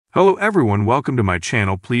Hello everyone, welcome to my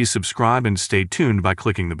channel. Please subscribe and stay tuned by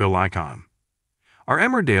clicking the bell icon. Are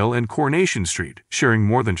Emmerdale and Coronation Street sharing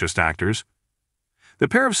more than just actors? The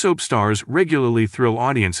pair of soap stars regularly thrill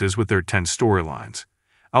audiences with their tense storylines,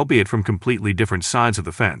 albeit from completely different sides of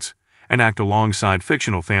the fence, and act alongside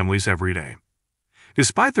fictional families every day.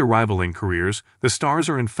 Despite their rivaling careers, the stars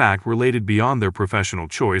are in fact related beyond their professional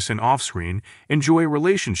choice and off-screen enjoy a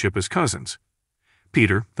relationship as cousins.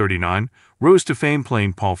 Peter, 39, rose to fame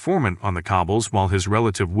playing Paul Foreman on the Cobbles, while his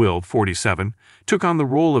relative Will, 47, took on the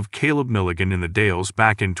role of Caleb Milligan in The Dales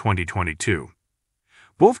back in 2022.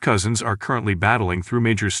 Both cousins are currently battling through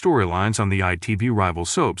major storylines on the ITV rival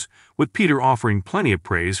soaps, with Peter offering plenty of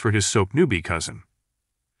praise for his soap newbie cousin.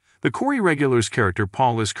 The Corey regular's character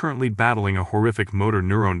Paul is currently battling a horrific motor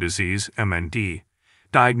neuron disease, MND,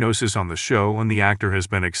 diagnosis on the show, and the actor has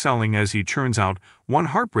been excelling as he churns out one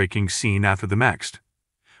heartbreaking scene after the next.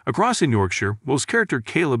 Across in Yorkshire, Will's character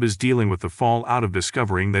Caleb is dealing with the fallout of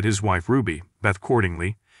discovering that his wife Ruby, Beth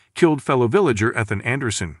Cordingley, killed fellow villager Ethan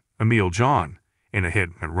Anderson, Emil John, in a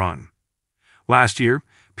hit-and-run. Last year,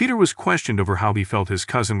 Peter was questioned over how he felt his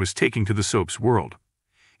cousin was taking to the soap's world.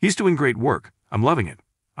 "He's doing great work. I'm loving it.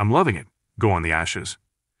 I'm loving it. Go on the ashes."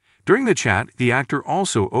 During the chat, the actor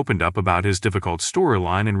also opened up about his difficult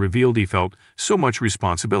storyline and revealed he felt so much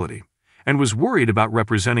responsibility and was worried about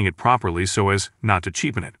representing it properly so as not to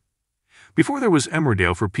cheapen it. Before there was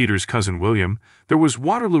Emmerdale for Peter's cousin William, there was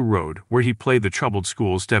Waterloo Road, where he played the troubled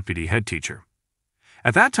school's deputy head teacher.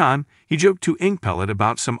 At that time, he joked to Ink Pellet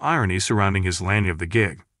about some irony surrounding his landing of the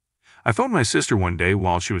gig. "I phoned my sister one day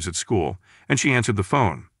while she was at school, and she answered the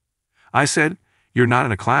phone. I said, 'You're not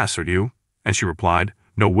in a class, are you?' And she replied,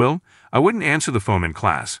 'No, Will, I wouldn't answer the phone in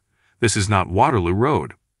class. This is not Waterloo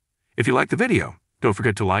Road.' If you like the video, don't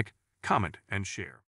forget to like, comment, and share.